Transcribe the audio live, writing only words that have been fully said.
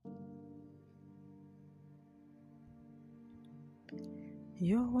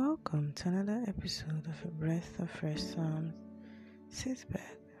You're welcome to another episode of A Breath of Fresh Psalms. Sit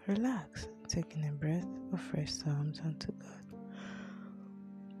back, relax, taking a breath of fresh psalms unto God.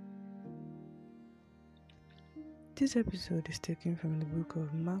 This episode is taken from the book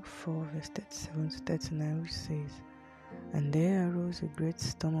of Mark 4, verse 37 to 39, which says, "And there arose a great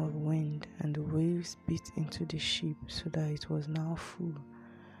storm of wind, and the waves beat into the ship, so that it was now full.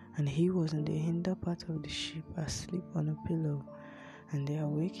 And he was in the hinder part of the ship, asleep on a pillow. And they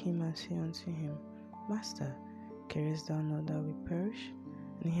awake him and say unto him, Master, carest thou not that we perish?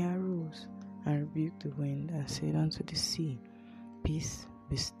 And he arose and rebuked the wind, and said unto the sea, Peace,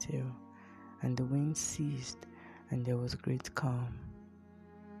 be still. And the wind ceased, and there was great calm."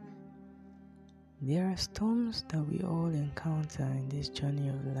 There are storms that we all encounter in this journey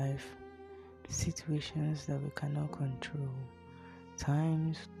of life, situations that we cannot control,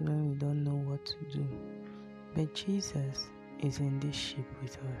 times when we don't know what to do. But Jesus is in this ship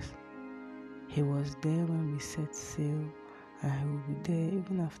with us. He was there when we set sail, and he will be there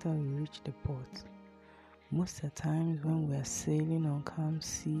even after we reach the port. Most of the times when we are sailing on calm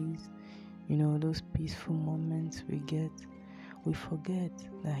seas, those peaceful moments we get, we forget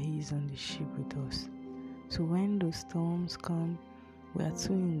that he is on the ship with us. So when those storms come, we are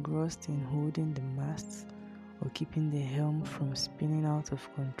too engrossed in holding the masts or keeping the helm from spinning out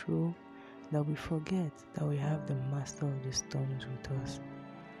of control that we forget that we have the master of the storms with us.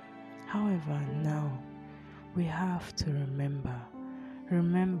 However, now we have to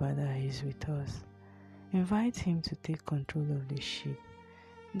remember that he is with us. Invite him to take control of the ship.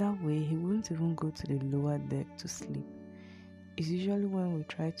 That way he won't even go to the lower deck to sleep. It's usually when we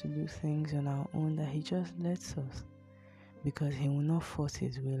try to do things on our own that he just lets us, because he will not force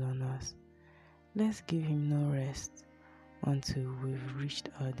his will on us. Let's give him no rest until we've reached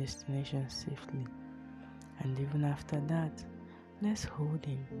our destination safely. And even after that, let's hold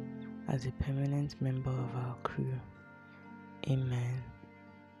him as a permanent member of our crew. Amen.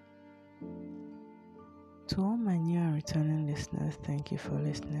 To all my new and returning listeners, thank you for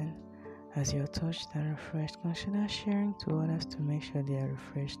listening. As you're touched and refreshed, consider sharing to others to make sure they are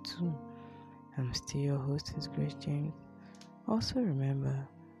refreshed too. I'm still your host, His Grace James. Also remember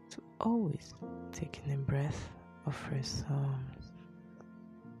to always take in a breath of fresh psalms.